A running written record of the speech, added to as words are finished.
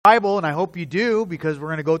Bible, and I hope you do, because we're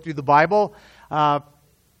going to go through the Bible.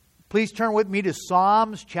 Please turn with me to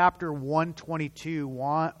Psalms chapter 122.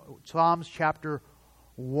 Psalms chapter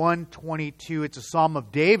 122. It's a psalm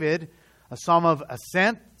of David, a psalm of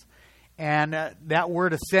ascent. And that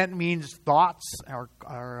word ascent means thoughts,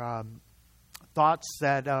 or thoughts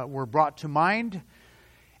that were brought to mind.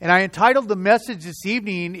 And I entitled the message this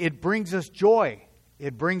evening, It Brings Us Joy.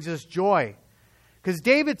 It brings us joy. Because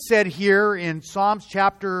David said here in Psalms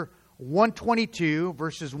chapter 122,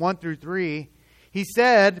 verses 1 through 3, he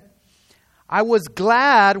said, I was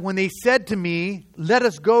glad when they said to me, let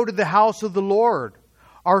us go to the house of the Lord.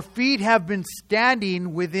 Our feet have been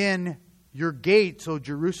standing within your gates, O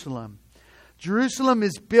Jerusalem. Jerusalem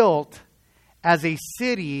is built as a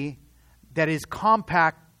city that is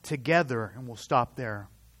compact together. And we'll stop there.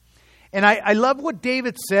 And I love what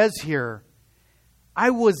David says here.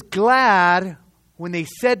 I was glad when they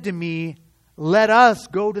said to me, let us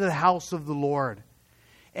go to the house of the Lord.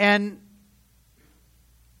 And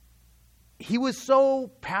he was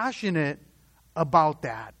so passionate about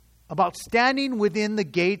that, about standing within the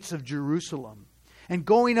gates of Jerusalem and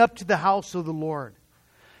going up to the house of the Lord.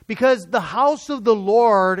 Because the house of the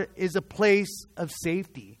Lord is a place of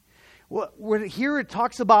safety. Here it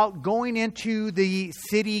talks about going into the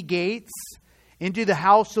city gates, into the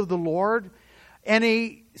house of the Lord. And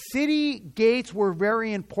city gates were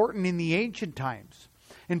very important in the ancient times.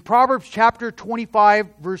 In Proverbs chapter 25,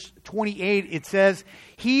 verse 28, it says,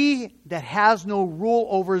 he that has no rule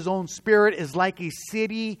over his own spirit is like a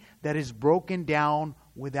city that is broken down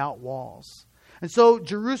without walls. And so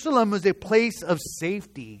Jerusalem is a place of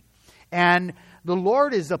safety. And the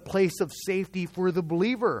Lord is a place of safety for the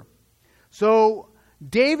believer. So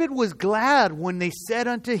David was glad when they said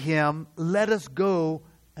unto him, let us go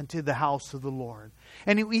unto the house of the Lord.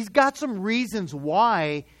 And he's got some reasons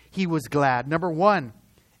why he was glad. Number one,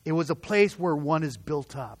 it was a place where one is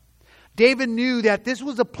built up. David knew that this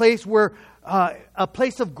was a place where a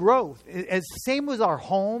place of growth. As same as our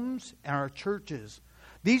homes and our churches.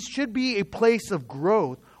 These should be a place of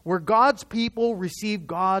growth where God's people receive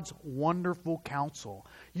God's wonderful counsel.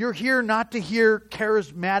 You're here not to hear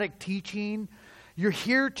charismatic teaching. You're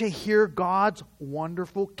here to hear God's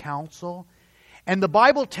wonderful counsel. And the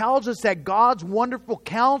Bible tells us that God's wonderful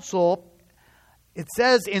counsel, it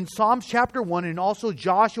says in Psalms chapter 1 and also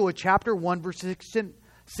Joshua chapter 1 verses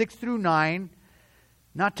 6 through 9,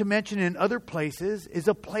 not to mention in other places, is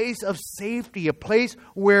a place of safety, a place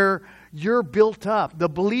where you're built up. The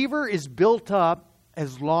believer is built up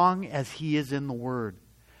as long as he is in the Word.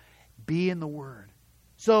 Be in the Word.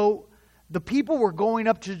 So the people were going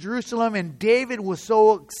up to Jerusalem and David was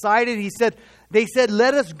so excited. They said,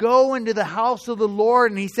 let us go into the house of the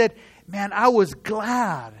Lord. And he said, man, I was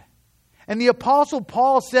glad. And the Apostle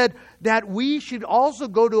Paul said that we should also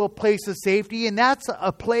go to a place of safety. And that's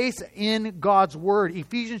a place in God's Word.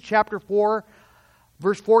 Ephesians chapter 4,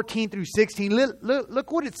 verse 14 through 16.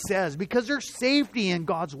 Look what it says. Because there's safety in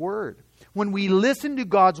God's Word. When we listen to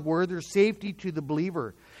God's Word, there's safety to the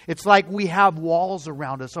believer. It's like we have walls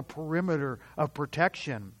around us, a perimeter of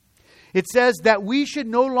protection. It says that we should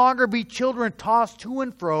no longer be children tossed to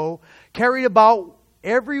and fro, carried about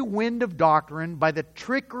every wind of doctrine by the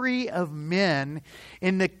trickery of men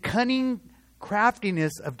in the cunning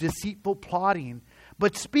craftiness of deceitful plotting.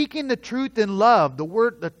 But speaking the truth in love,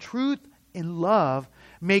 the truth in love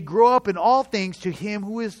may grow up in all things to him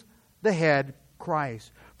who is the head,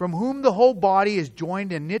 Christ, from whom the whole body is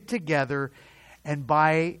joined and knit together, and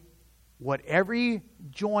by what every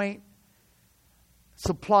joint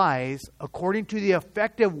supplies, according to the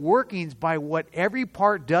effective workings by what every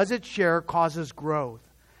part does its share, causes growth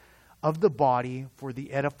of the body for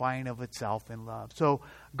the edifying of itself in love. So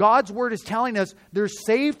God's Word is telling us there's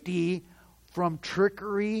safety from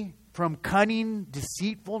trickery, from cunning,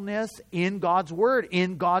 deceitfulness in God's Word,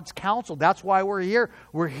 in God's counsel. That's why we're here.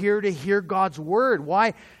 We're here to hear God's Word.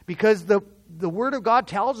 Why? Because the Word of God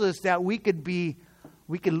tells us that we could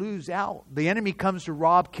lose out. The enemy comes to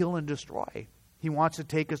rob, kill, and destroy. He wants to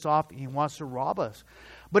take us off. He wants to rob us.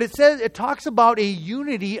 But it talks about a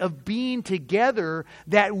unity of being together,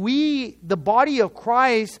 that we, the body of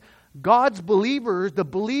Christ, God's believers, the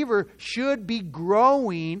believer should be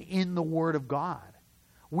growing in the Word of God.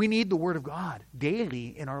 We need the Word of God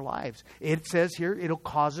daily in our lives. It says here, it'll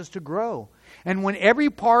cause us to grow. And when every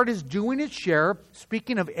part is doing its share,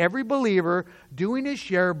 speaking of every believer doing his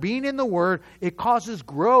share, being in the Word, it causes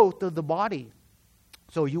growth of the body.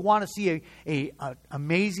 So you want to see an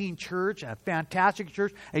amazing church, a fantastic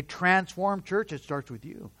church, a transformed church, it starts with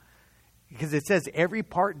you. Because it says every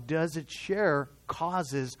part does its share,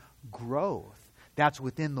 causes growth. That's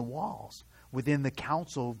within the walls. within the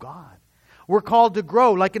counsel of God. We're called to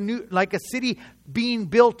grow like a city being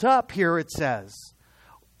built up here, it says.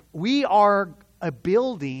 We are a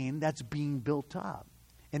building that's being built up.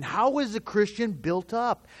 And how is a Christian built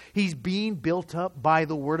up? He's being built up by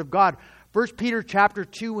the Word of God. 1 Peter chapter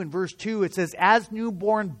 2 and verse 2, it says, as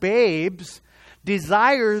newborn babes,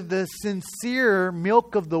 desire the sincere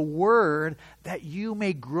milk of the Word that you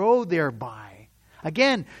may grow thereby.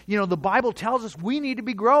 Again, the Bible tells us we need to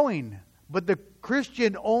be growing. But the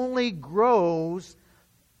Christian only grows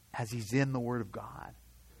as he's in the Word of God.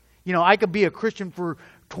 I could be a Christian for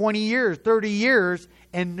 20 years, 30 years,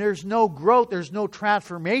 and there's no growth, there's no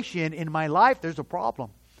transformation in my life. There's a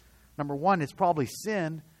problem. Number one, it's probably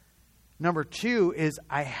sin. Number two is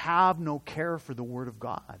I have no care for the Word of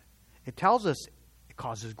God. It tells us it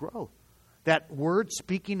causes growth. That word,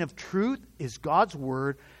 speaking of truth, is God's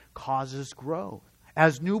Word, causes growth.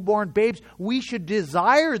 As newborn babes, we should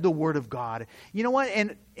desire the Word of God. You know what?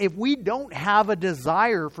 And if we don't have a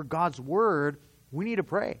desire for God's Word, we need to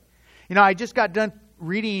pray. I just got done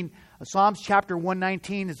reading Psalms chapter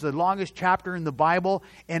 119. It's the longest chapter in the Bible.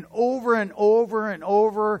 And over and over and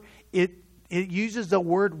over, it uses the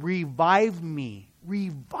word revive me.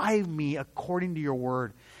 Revive me according to your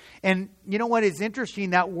word. And you know what is interesting?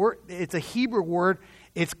 That word, it's a Hebrew word.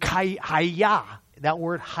 It's hayah. That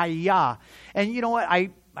word hayah. And you know what? I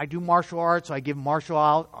do martial arts. So I give martial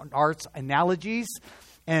arts analogies.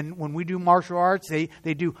 And when we do martial arts, they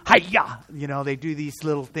do hayah. They do these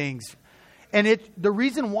little things. And the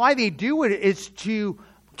reason why they do it is to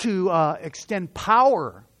extend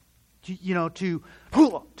power, to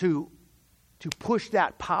push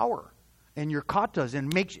that power in your katas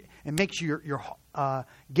and makes your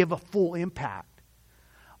give a full impact.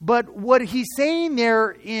 But what he's saying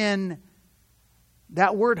there in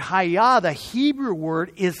that word hayah, the Hebrew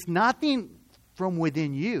word, is nothing from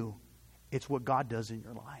within you. It's what God does in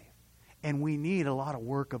your life. And we need a lot of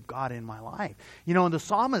work of God in my life. And the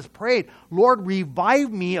psalmist prayed, Lord,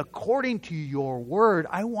 revive me according to your word.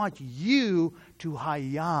 I want you to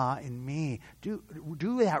hayah in me. Do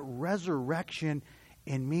that resurrection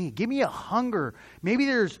in me. Give me a hunger. Maybe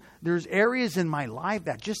there's areas in my life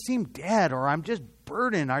that just seem dead, or I'm just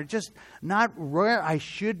burdened. I'm just not where I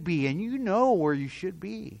should be. And you know where you should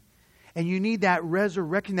be. And you need that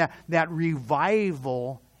resurrection, that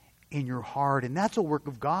revival in your heart. And that's a work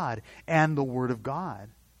of God and the Word of God.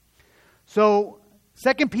 So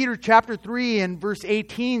 2 Peter chapter 3 and verse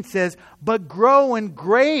 18 says, but grow in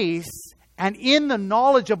grace and in the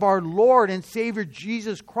knowledge of our Lord and Savior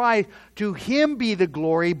Jesus Christ. To Him be the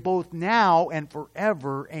glory both now and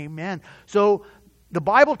forever. Amen. So the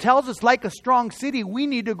Bible tells us, like a strong city, we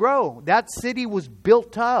need to grow. That city was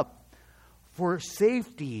built up for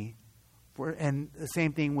safety. And the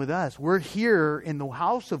same thing with us. We're here in the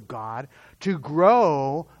house of God to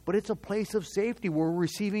grow, but it's a place of safety where we're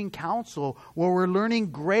receiving counsel, where we're learning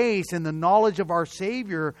grace and the knowledge of our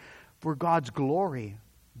Savior for God's glory,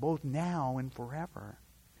 both now and forever.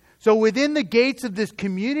 So within the gates of this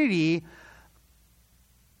community,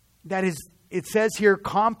 that is, it says here,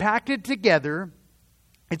 compacted together,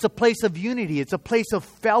 it's a place of unity. It's a place of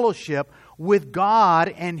fellowship with God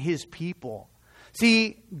and His people.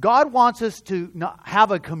 See, God wants us to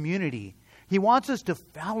have a community. He wants us to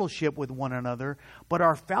fellowship with one another, but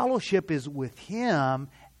our fellowship is with Him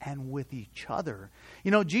and with each other.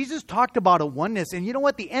 Jesus talked about a oneness, and you know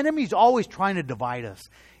what? The enemy's always trying to divide us.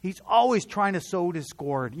 He's always trying to sow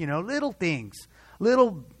discord, little things,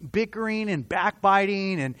 little bickering and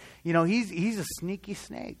backbiting, and he's a sneaky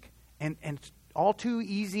snake. And all too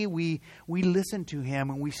easy we listen to him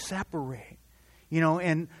and we separate.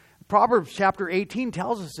 And Proverbs chapter 18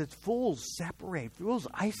 tells us that fools separate, fools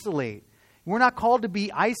isolate. We're not called to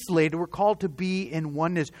be isolated. We're called to be in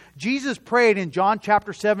oneness. Jesus prayed in John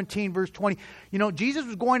chapter 17, verse 20. Jesus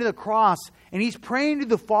was going to the cross and He's praying to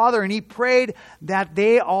the Father, and He prayed that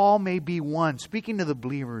they all may be one, speaking to the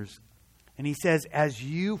believers. And He says, as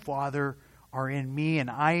you, Father, are in me and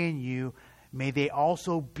I in you, may they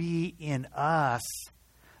also be in us,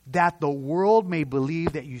 that the world may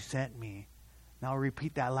believe that you sent me. Now I'll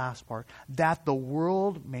repeat that last part. That the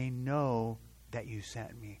world may know that you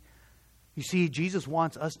sent me. You see, Jesus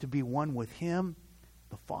wants us to be one with Him,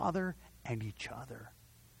 the Father, and each other.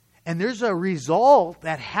 And there's a result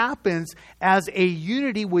that happens as a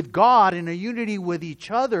unity with God and a unity with each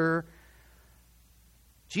other.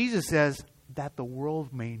 Jesus says, that the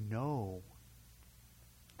world may know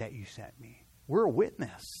that you sent me. We're a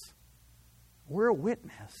witness. We're a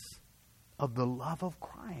witness of the love of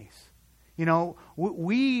Christ.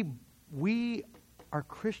 We are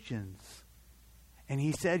Christians. And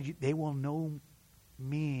He said, they will know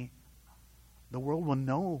me The world will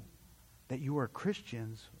know that you are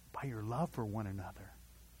Christians by your love for one another.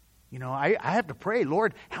 You know, I have to pray,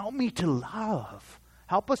 Lord, help me to love.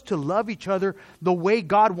 Help us to love each other the way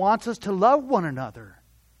God wants us to love one another.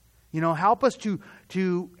 You know, help us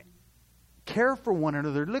to care for one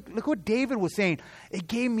another. Look what David was saying. It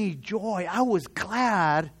gave me joy. I was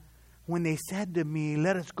glad when they said to me,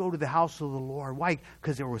 let us go to the house of the Lord. Why?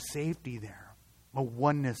 Because there was safety there, a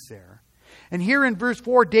oneness there. And here in verse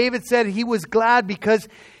 4, David said he was glad because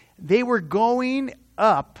they were going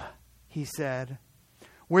up, he said,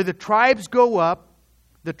 where the tribes go up,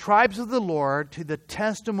 the tribes of the Lord, to the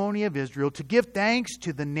testimony of Israel, to give thanks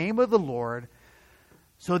to the name of the Lord.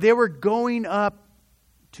 So they were going up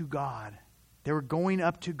to God. They were going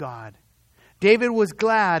up to God. David was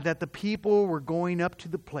glad that the people were going up to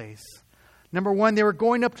the place. Number one, they were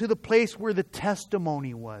going up to the place where the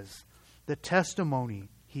testimony was. The testimony,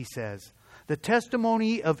 he says. The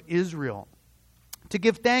testimony of Israel. To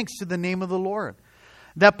give thanks to the name of the Lord.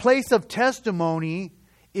 That place of testimony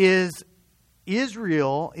is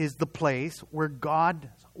Israel is the place where God's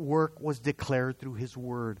work was declared through His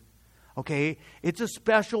Word. Okay? It's a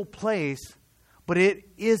special place, but it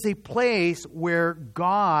is a place where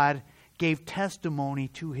God gave testimony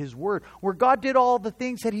to His Word. Where God did all the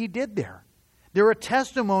things that He did there. They're a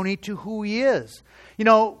testimony to who He is. You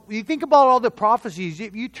know, you think about all the prophecies.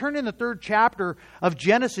 If you turn in the 3rd chapter of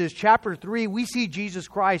Genesis, chapter 3, we see Jesus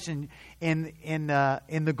Christ in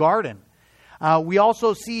the garden. We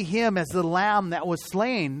also see Him as the lamb that was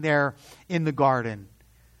slain there in the garden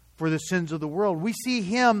for the sins of the world. We see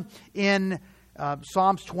Him in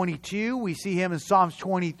Psalms 22. We see Him in Psalms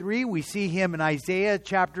 23. We see Him in Isaiah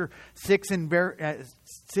chapter 6 and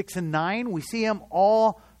 9. We see Him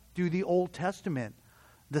all through the Old Testament.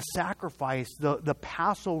 The sacrifice, the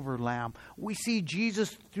Passover lamb. We see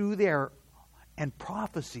Jesus through there and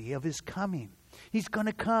prophecy of His coming. He's going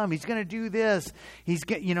to come. He's going to do this.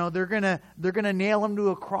 They're going to nail Him to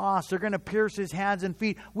a cross. They're going to pierce His hands and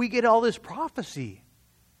feet. We get all this prophecy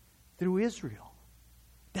through Israel.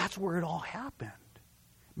 That's where it all happened.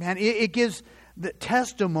 Man, it gives the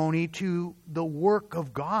testimony to the work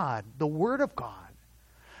of God, the Word of God.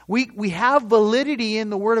 We have validity in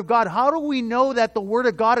the Word of God. How do we know that the Word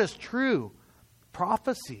of God is true?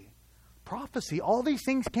 Prophecy. All these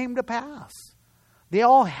things came to pass. They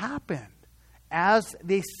all happened as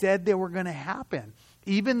they said they were going to happen.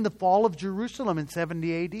 Even the fall of Jerusalem in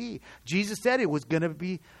 70 AD. Jesus said it was going to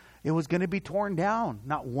be torn down.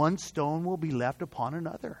 Not one stone will be left upon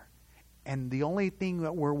another. And the only thing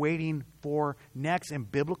that we're waiting for next in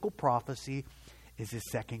biblical prophecy is His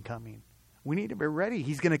second coming. We need to be ready.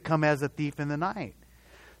 He's going to come as a thief in the night.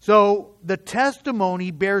 So the testimony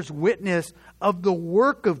bears witness of the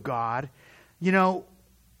work of God. You know,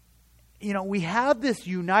 we have this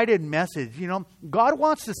united message. You know, God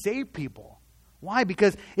wants to save people. Why?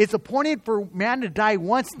 Because it's appointed for man to die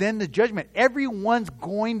once, then the judgment. Everyone's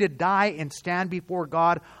going to die and stand before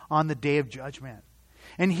God on the day of judgment.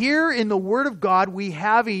 And here in the Word of God, we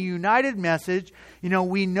have a united message. You know,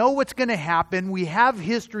 we know what's going to happen. We have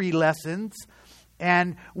history lessons.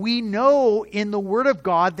 And we know in the Word of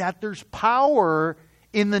God that there's power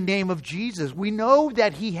in the name of Jesus. We know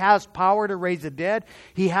that He has power to raise the dead.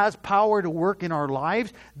 He has power to work in our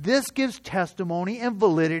lives. This gives testimony and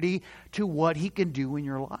validity to what He can do in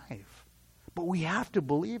your life. But we have to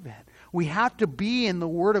believe it. We have to be in the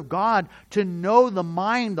Word of God to know the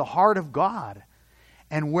mind, the heart of God.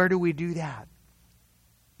 And where do we do that?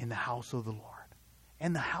 In the house of the Lord.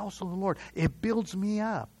 In the house of the Lord. It builds me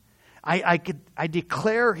up. I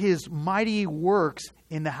declare His mighty works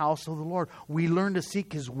in the house of the Lord. We learn to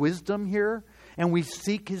seek His wisdom here. And we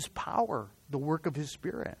seek His power, the work of His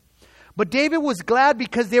Spirit. But David was glad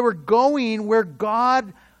because they were going where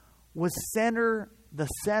God was the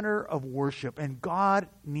center of worship. And God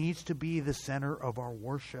needs to be the center of our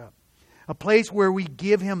worship. A place where we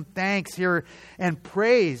give Him thanks here and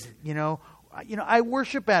praise. You know, I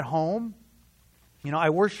worship at home. You know,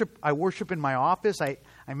 I worship in my office. I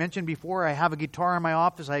mentioned before I have a guitar in my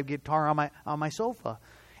office. I have a guitar on my sofa,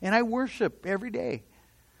 and I worship every day.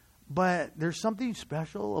 But there's something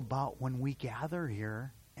special about when we gather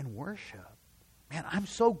here and worship. Man, I'm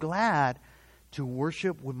so glad to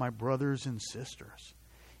worship with my brothers and sisters.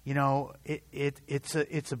 You know,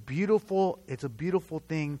 it's a beautiful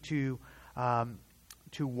thing to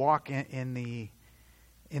walk in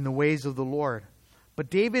the ways of the Lord. But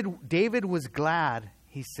David was glad.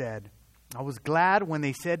 He said, "I was glad when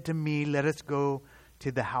they said to me, 'Let us go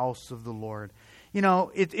to the house of the Lord.'" You know,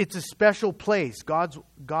 it's a special place. God's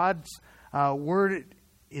word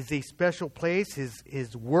is a special place.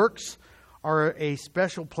 His works are a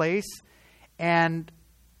special place. And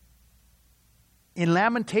in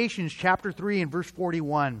Lamentations chapter 3 and verse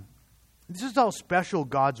 41, this is how special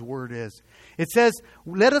God's word is. It says,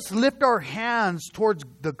 let us lift our hands towards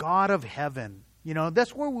the God of heaven. You know,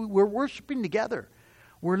 that's where we're worshiping together.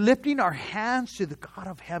 We're lifting our hands to the God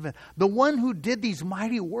of heaven, the one who did these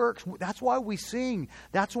mighty works. That's why we sing.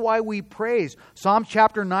 That's why we praise. Psalm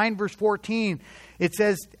chapter 9, verse 14, it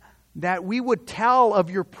says that we would tell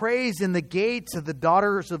of your praise in the gates of the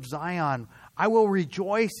daughters of Zion. I will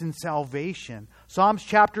rejoice in salvation. Psalms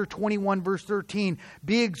chapter 21, verse 13,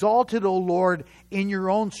 be exalted, O Lord, in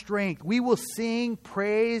your own strength. We will sing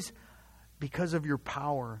praise because of your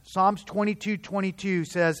power. Psalms 22:22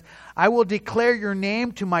 says, I will declare your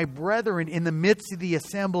name to my brethren in the midst of the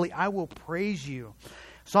assembly. I will praise you.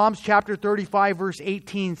 Psalms chapter 35 verse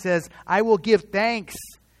 18 says, I will give thanks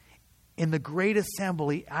in the great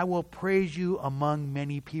assembly. I will praise you among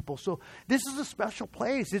many people. So this is a special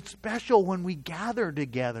place. It's special when we gather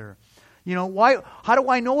together. You know, why? How do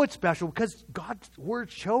I know it's special? Because God's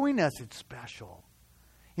word's showing us it's special.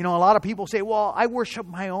 You know, a lot of people say, well, I worship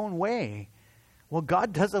my own way. Well,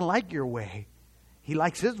 God doesn't like your way. He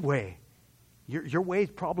likes His way. Your way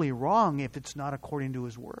is probably wrong if it's not according to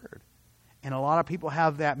His word. And a lot of people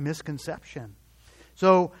have that misconception.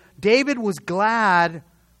 So David was glad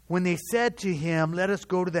when they said to him, let us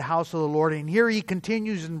go to the house of the Lord. And here he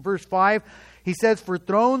continues in verse 5. He says, for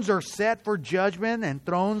thrones are set for judgment and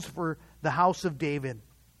thrones for the house of David.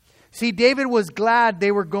 See, David was glad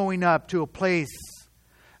they were going up to a place.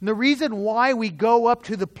 And the reason why we go up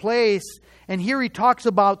to the place, and here he talks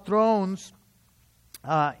about thrones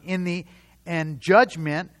and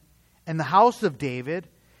judgment and the house of David.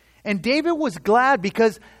 And David was glad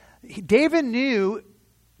because David knew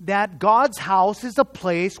that God's house is a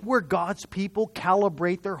place where God's people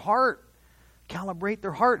calibrate their heart. Calibrate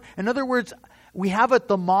their heart. In other words, we have a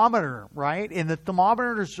thermometer, right? And the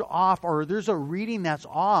thermometer's off, or there's a reading that's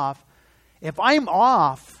off. If I'm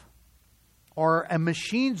off, or a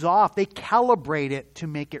machine's off, they calibrate it to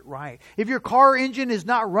make it right. If your car engine is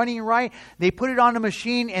not running right, they put it on a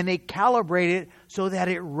machine and they calibrate it so that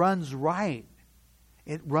it runs right.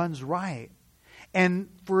 It runs right. And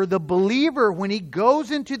for the believer, when he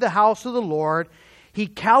goes into the house of the Lord, he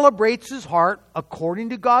calibrates his heart according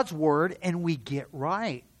to God's word, and we get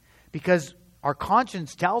right. Because our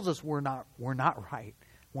conscience tells us we're not right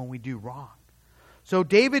when we do wrong. So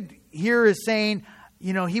David here is saying,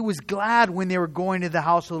 you know, he was glad when they were going to the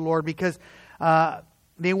house of the Lord because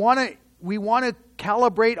we want to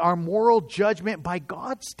calibrate our moral judgment by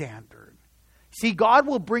God's standard. See, God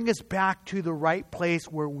will bring us back to the right place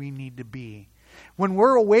where we need to be. When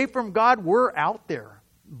we're away from God, we're out there.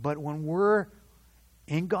 But when we're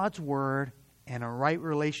in God's word and a right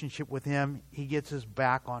relationship with Him, He gets us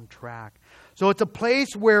back on track. So it's a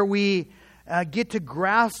place where we get to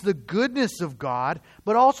grasp the goodness of God,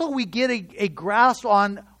 but also we get a grasp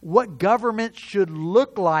on what government should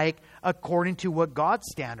look like according to what God's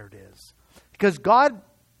standard is. Because God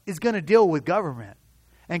is going to deal with government,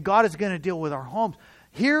 and God is going to deal with our homes.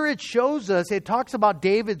 Here it shows us, it talks about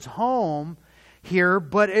David's home here,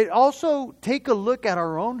 but it also take a look at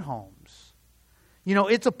our own homes. You know,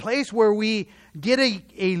 it's a place where we get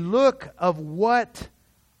a look of what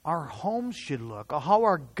our homes should look, or how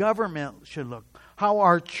our government should look, how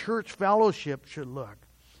our church fellowship should look.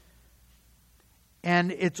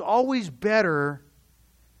 And it's always better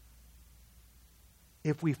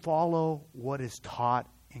if we follow what is taught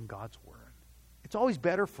in God's Word. It's always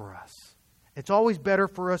better for us. It's always better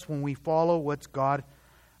for us when we follow what's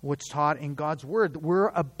taught in God's Word. We're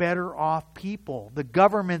a better off people. The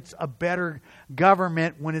government's a better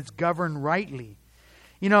government when it's governed rightly.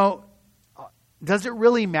 You know, does it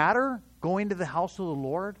really matter going to the house of the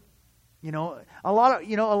Lord? You know, a lot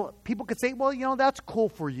of, people could say, well, that's cool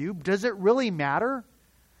for you. Does it really matter?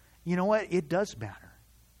 You know what? It does matter.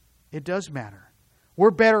 It does matter. We're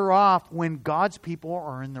better off when God's people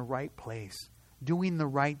are in the right place, doing the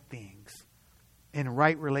right things, in a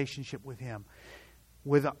right relationship with Him,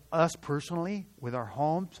 with us personally, with our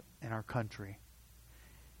homes, and our country.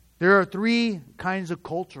 There are three kinds of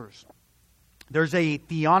cultures. There's a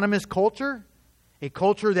theonomous culture, a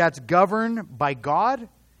culture that's governed by God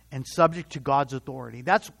and subject to God's authority.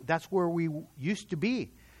 That's where we used to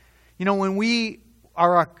be. You know, when we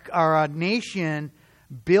are a nation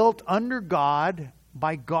built under God,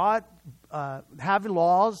 by God, have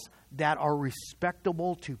laws that are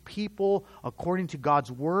respectable to people according to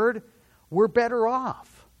God's word, we're better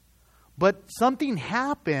off. But something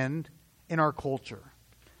happened in our culture.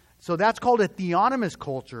 So that's called a theonomous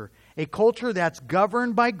culture, a culture that's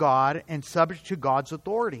governed by God and subject to God's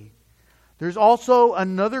authority. There's also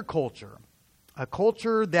another culture, a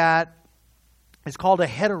culture that is called a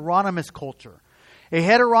heteronomous culture. A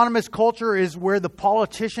heteronomous culture is where the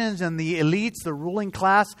politicians and the elites, the ruling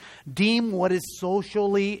class, deem what is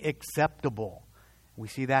socially acceptable. We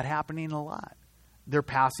see that happening a lot. They're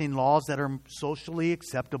passing laws that are socially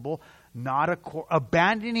acceptable, not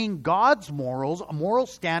abandoning God's morals, moral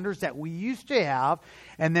standards that we used to have,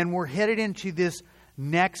 and then we're headed into this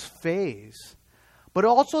next phase. But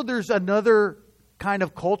also there's another kind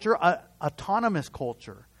of culture, autonomous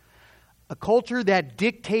culture. A culture that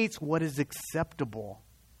dictates what is acceptable.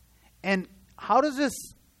 And how does this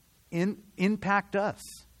impact us?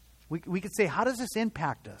 We could say, how does this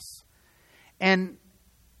impact us? And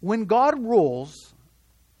when God rules,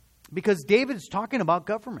 because David is talking about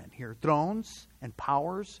government here, thrones and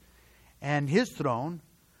powers and his throne.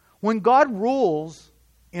 When God rules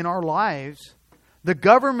in our lives, the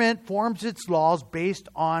government forms its laws based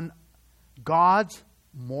on God's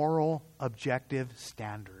moral objective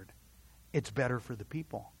standard. It's better for the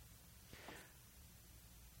people.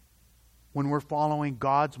 When we're following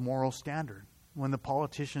God's moral standard, when the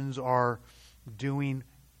politicians are doing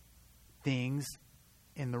things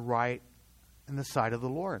in the right and the sight of the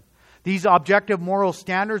Lord. These objective moral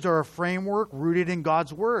standards are a framework rooted in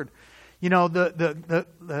God's Word. You know,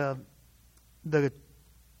 the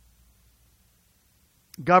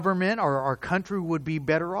government or our country would be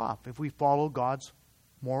better off if we follow God's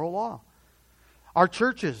moral law. Our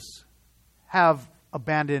churches have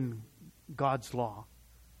abandoned God's law,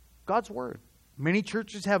 God's Word. Many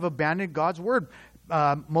churches have abandoned God's Word.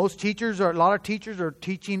 A lot of teachers are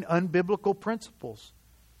teaching unbiblical principles.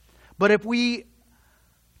 But if we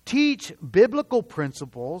teach biblical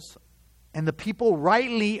principles and the people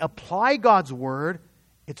rightly apply God's Word,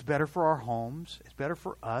 it's better for our homes, it's better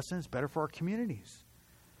for us, and it's better for our communities.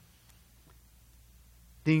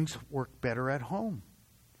 Things work better at home.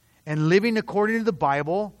 And living according to the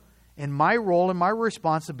Bible and my role and my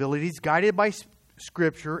responsibilities, guided by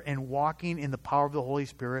Scripture and walking in the power of the Holy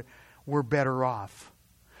Spirit, we're better off.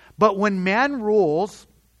 But when man rules,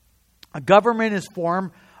 a government is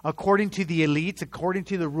formed according to the elites, according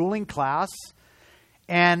to the ruling class,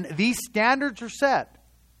 and these standards are set.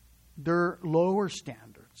 They're lower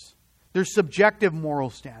standards. They're subjective moral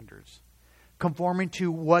standards, conforming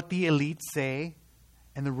to what the elites say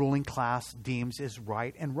and the ruling class deems is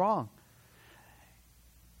right and wrong.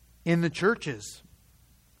 In the churches,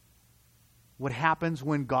 what happens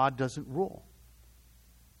when God doesn't rule?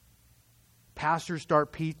 Pastors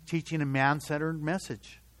start teaching a man-centered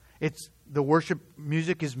message. The worship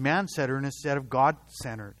music is man-centered instead of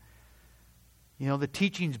God-centered. You know, the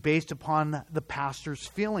teaching's based upon the pastor's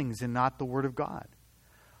feelings and not the Word of God.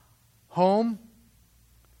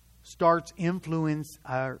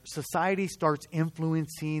 Society starts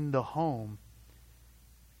influencing the home,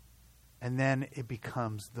 and then it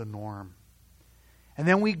becomes the norm. And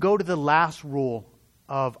then we go to the last rule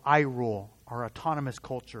of I rule, or autonomous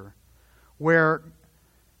culture, where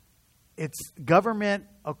it's government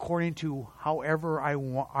according to however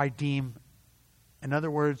I deem. In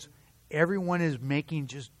other words, everyone is making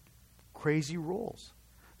just crazy rules.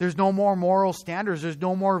 There's no more moral standards. There's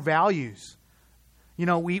no more values. You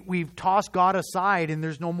know, we've tossed God aside and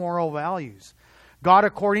there's no moral values. God,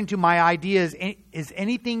 according to my ideas, is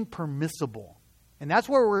anything permissible. And that's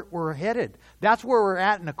where we're headed. That's where we're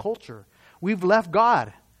at in the culture. We've left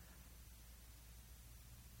God.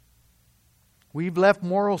 We've left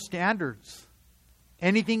moral standards.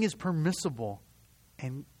 Anything is permissible.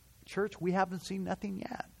 And church, we haven't seen nothing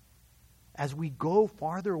yet. As we go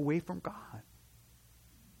farther away from God.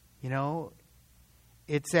 You know,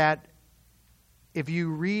 it's at, if you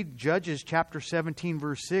read Judges chapter 17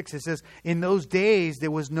 verse 6, it says, in those days there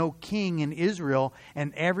was no king in Israel,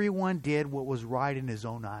 and everyone did what was right in his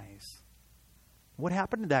own eyes. What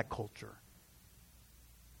happened to that culture?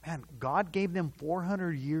 Man, God gave them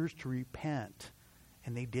 400 years to repent,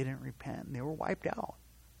 and they didn't repent, and they were wiped out.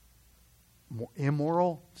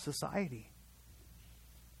 Immoral society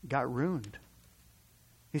got ruined.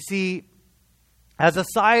 You see, as a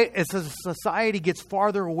society gets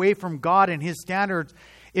farther away from God and His standards,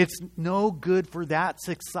 it's no good for that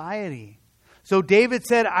society. So David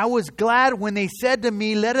said, I was glad when they said to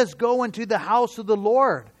me, let us go into the house of the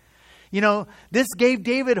Lord. You know, this gave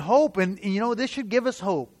David hope, and you know, this should give us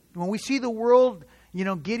hope. When we see the world, you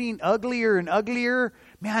know, getting uglier and uglier,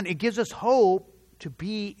 man, it gives us hope to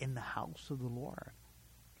be in the house of the Lord.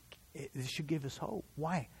 This should give us hope.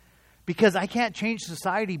 Why? Because I can't change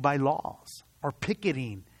society by laws or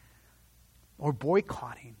picketing or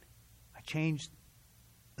boycotting. We change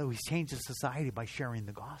the society by sharing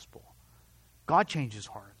the gospel. God changes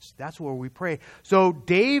hearts. That's where we pray. So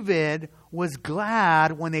David was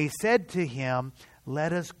glad when they said to him,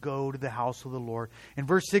 let us go to the house of the Lord. In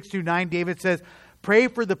verse 6 through 9, David says, pray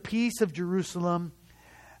for the peace of Jerusalem,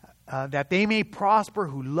 that they may prosper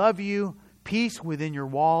who love you, peace within your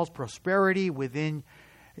walls, prosperity within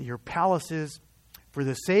your palaces. For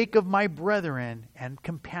the sake of my brethren and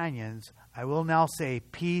companions, I will now say,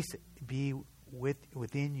 peace be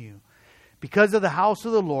within you. Because of the house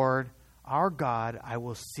of the Lord, our God, I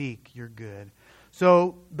will seek your good.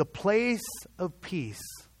 So the place of peace,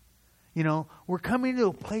 we're coming to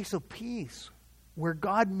a place of peace where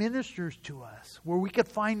God ministers to us, where we could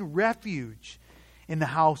find refuge in the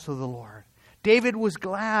house of the Lord. David was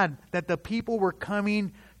glad that the people were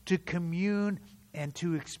coming to commune and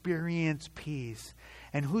to experience peace.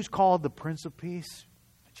 And who's called the Prince of Peace?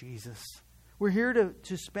 Jesus. We're here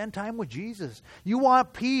to spend time with Jesus. You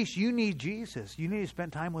want peace, you need Jesus. You need to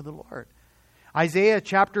spend time with the Lord. Isaiah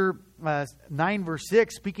chapter 9 verse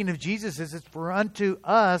 6, speaking of Jesus, says, for unto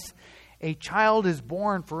us a child is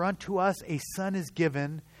born, for unto us a son is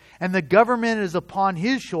given, and the government is upon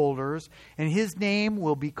his shoulders, and his name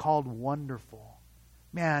will be called Wonderful.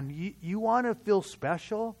 Man, you want to feel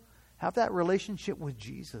special? Have that relationship with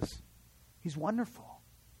Jesus. He's wonderful.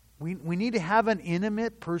 We need to have an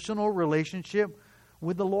intimate, personal relationship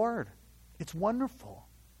with the Lord. It's wonderful.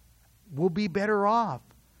 We'll be better off.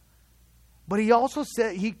 But he also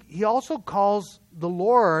said he also calls the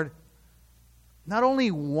Lord not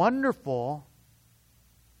only wonderful,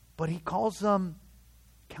 but he calls them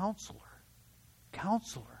counselor.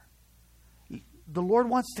 Counselor. The Lord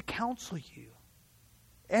wants to counsel you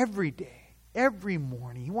every day, every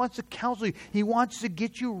morning. He wants to counsel you. He wants to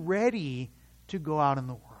get you ready to go out in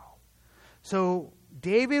the world. So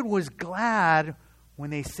David was glad when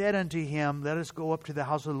they said unto him, let us go up to the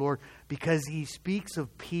house of the Lord, because he speaks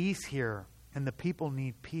of peace here, and the people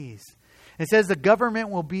need peace. It says the government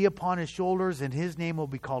will be upon his shoulders, and his name will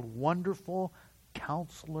be called Wonderful,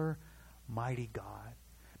 Counselor, Mighty God.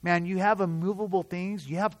 Man, you have immovable things,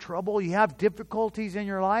 you have trouble, you have difficulties in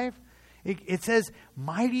your life. It says,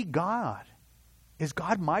 Mighty God. Is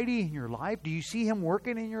God mighty in your life? Do you see him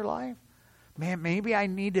working in your life? Man, maybe I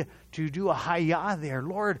need to do a hayah there.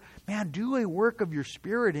 Lord, man, do a work of your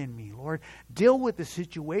Spirit in me, Lord. Deal with the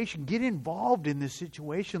situation. Get involved in this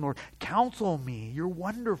situation, Lord. Counsel me. You're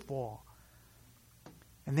wonderful.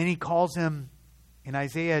 And then he calls him, in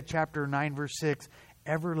Isaiah chapter 9, verse 6,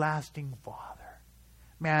 Everlasting Father.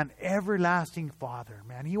 Man, Everlasting Father.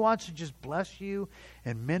 Man, he wants to just bless you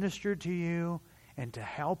and minister to you and to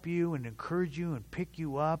help you and encourage you and pick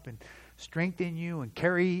you up and strengthen you and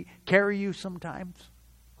carry you sometimes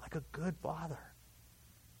like a good father,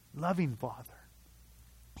 loving father.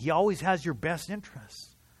 He always has your best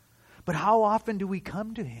interests. But how often do we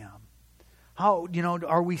come to him? How,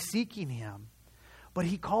 are we seeking him? But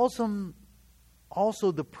he calls him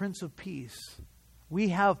also the Prince of Peace. We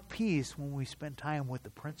have peace when we spend time with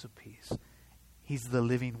the Prince of Peace. He's the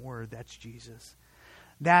living Word. That's Jesus.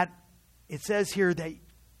 That it says here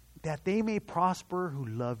that they may prosper who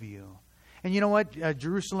love you. And you know what?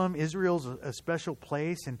 Jerusalem, Israel's a special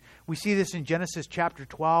place. And we see this in Genesis chapter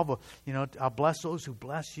 12. I'll bless those who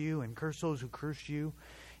bless you and curse those who curse you.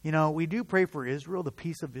 We do pray for Israel, the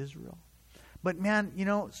peace of Israel. But man,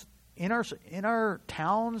 in our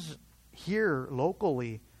towns here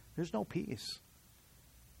locally, there's no peace.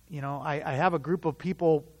 I have a group of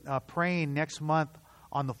people praying next month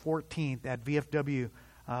on the 14th at VFW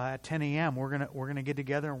at 10 a.m. We're gonna get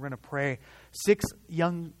together and we're gonna pray. 6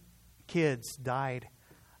 young kids died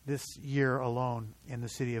this year alone in the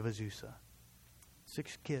city of Azusa.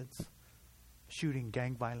 6 kids, shooting,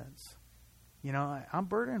 gang violence. I'm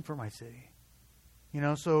burdened for my city.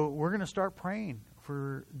 So we're going to start praying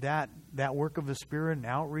for that work of the Spirit and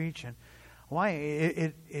outreach. And why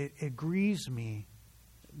it grieves me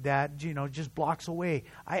that just blocks away.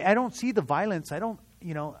 I don't see the violence. I don't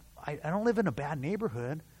live in a bad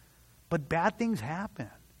neighborhood, but bad things happen.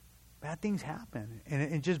 Bad things happen. And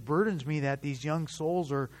it just burdens me that these young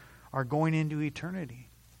souls are going into eternity.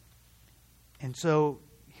 And so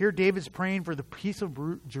here David's praying for the peace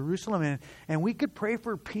of Jerusalem. And we could pray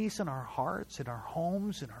for peace in our hearts, in our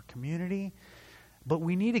homes, in our community. But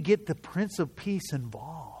we need to get the Prince of Peace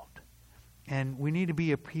involved. And we need to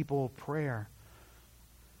be a people of prayer.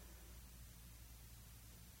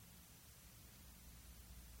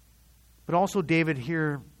 But also David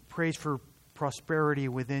here prays for prosperity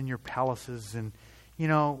within your palaces. And,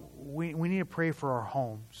 we need to pray for our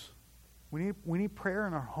homes. We need prayer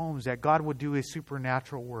in our homes that God would do a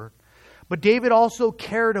supernatural work. But David also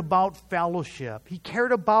cared about fellowship. He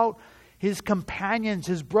cared about his companions,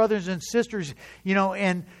 his brothers and sisters,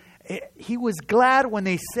 and he was glad when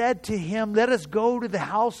they said to him, let us go to the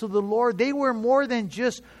house of the Lord. They were more than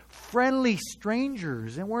just friendly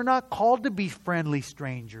strangers, and we're not called to be friendly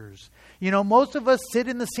strangers. Most of us sit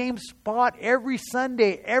in the same spot every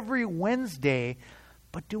Sunday, every Wednesday,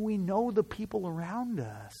 but do we know the people around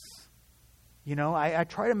us? I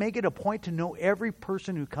try to make it a point to know every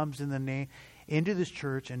person who comes into this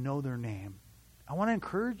church and know their name. I want to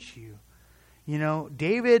encourage you.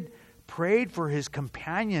 David prayed for his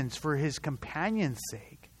companions, for his companions'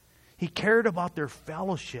 sake. He cared about their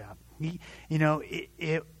fellowship. It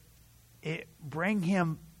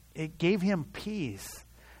gave him peace.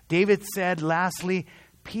 David said, lastly,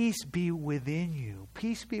 peace be within you.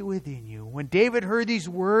 Peace be within you. When David heard these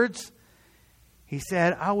words, he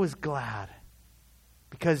said, I was glad.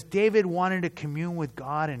 Because David wanted to commune with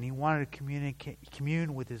God, and he wanted to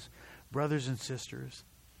commune with his brothers and sisters.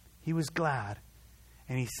 He was glad.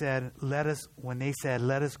 And he said, when they said,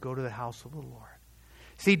 let us go to the house of the Lord.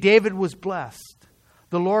 See, David was blessed.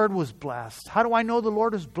 The Lord was blessed. How do I know the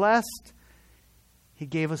Lord is blessed? He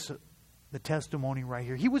gave us the testimony right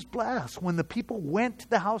here. He was blessed when the people went to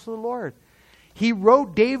the house of the Lord. He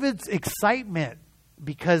wrote David's excitement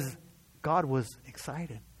because God was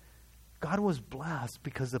excited. God was blessed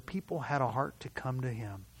because the people had a heart to come to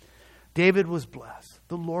him. David was blessed.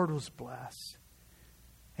 The Lord was blessed.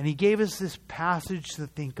 And he gave us this passage to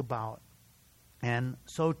think about. And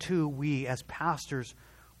so too, we as pastors,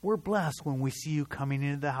 we're blessed when we see you coming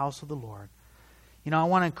into the house of the Lord. I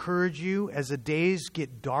want to encourage you as the days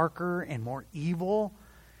get darker and more evil,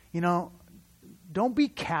 don't be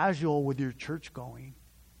casual with your church going.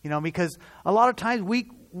 Because a lot of times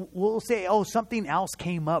we'll say, oh, something else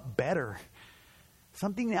came up better.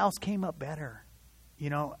 Something else came up better.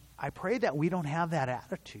 I pray that we don't have that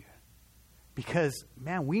attitude. Because,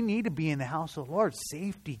 man, we need to be in the house of the Lord.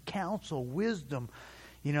 Safety, counsel, wisdom,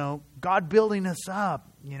 God building us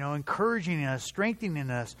up, encouraging us, strengthening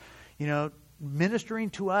us, ministering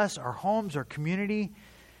to us, our homes, our community.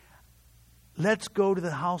 Let's go to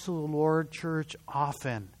the house of the Lord, church,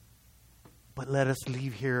 often. But let us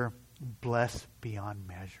leave here blessed beyond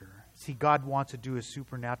measure. See, God wants to do a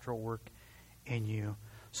supernatural work in you.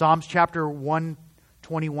 Psalms chapter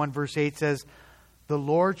 121 verse 8 says, the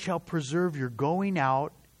Lord shall preserve your going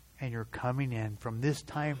out and your coming in from this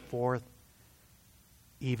time forth,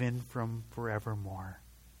 even from forevermore.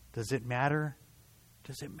 Does it matter?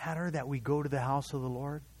 Does it matter that we go to the house of the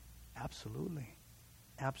Lord? Absolutely.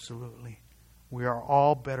 Absolutely. We are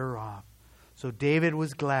all better off. So David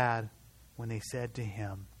was glad when they said to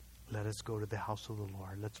him, let us go to the house of the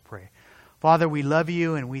Lord. Let's pray. Father, we love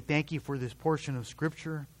you and we thank you for this portion of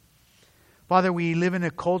Scripture. Father, we live in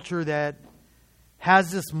a culture that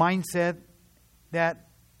has this mindset that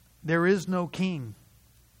there is no king.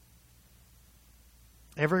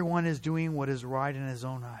 Everyone is doing what is right in his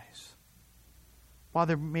own eyes.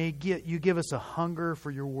 Father, may you give us a hunger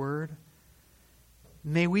for your word.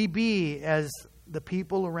 May we be as the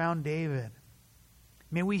people around David.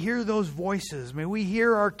 May we hear those voices. May we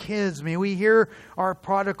hear our kids. May we hear our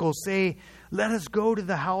prodigals say, let us go to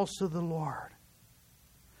the house of the Lord.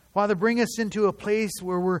 Father, bring us into a place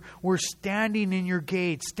where we're standing in your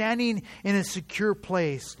gate, standing in a secure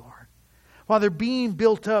place, Lord. Father, being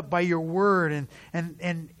built up by your word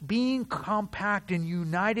and being compact and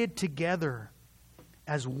united together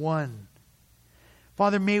as one.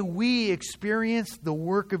 Father, may we experience the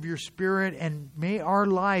work of your Spirit, and may our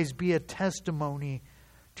lives be a testimony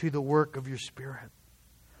to the work of your Spirit.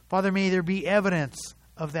 Father, may there be evidence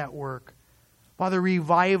of that work. Father,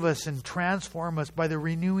 revive us and transform us by the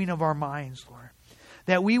renewing of our minds, Lord.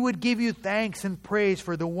 That we would give you thanks and praise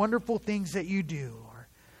for the wonderful things that you do, Lord.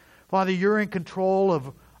 Father, you're in control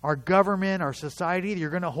of our government, our society. You're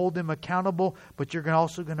going to hold them accountable, but you're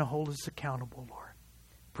also going to hold us accountable, Lord.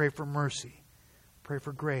 Pray for mercy. Pray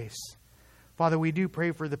for grace. Father, we do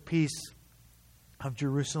pray for the peace of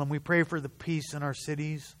Jerusalem. We pray for the peace in our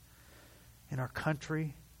cities, in our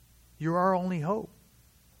country. You're our only hope.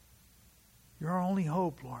 You're our only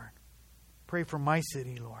hope, Lord. Pray for my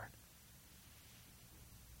city, Lord.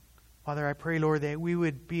 Father, I pray, Lord, that we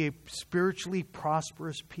would be a spiritually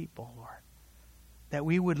prosperous people, Lord. That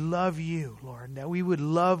we would love you, Lord. That we would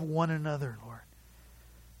love one another, Lord.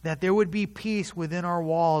 That there would be peace within our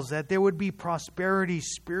walls. That there would be prosperity,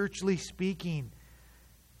 spiritually speaking,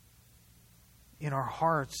 in our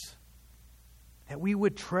hearts. That we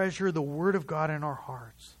would treasure the Word of God in our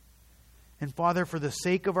hearts. And Father, for the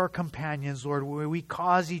sake of our companions, Lord, may we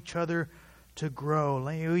cause each other to grow.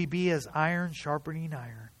 May we be as iron sharpening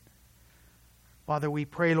iron. Father, we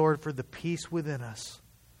pray, Lord, for the peace within us.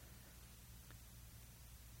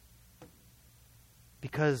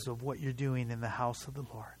 because of what you're doing in the house of the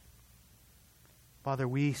Lord. Father,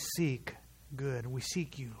 we seek good. We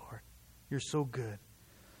seek you, Lord. You're so good.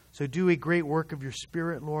 So do a great work of your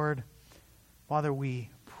Spirit, Lord. Father, we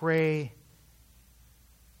pray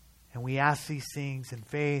and we ask these things in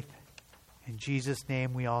faith. In Jesus'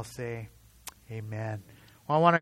 name we all say, amen. Well, I want to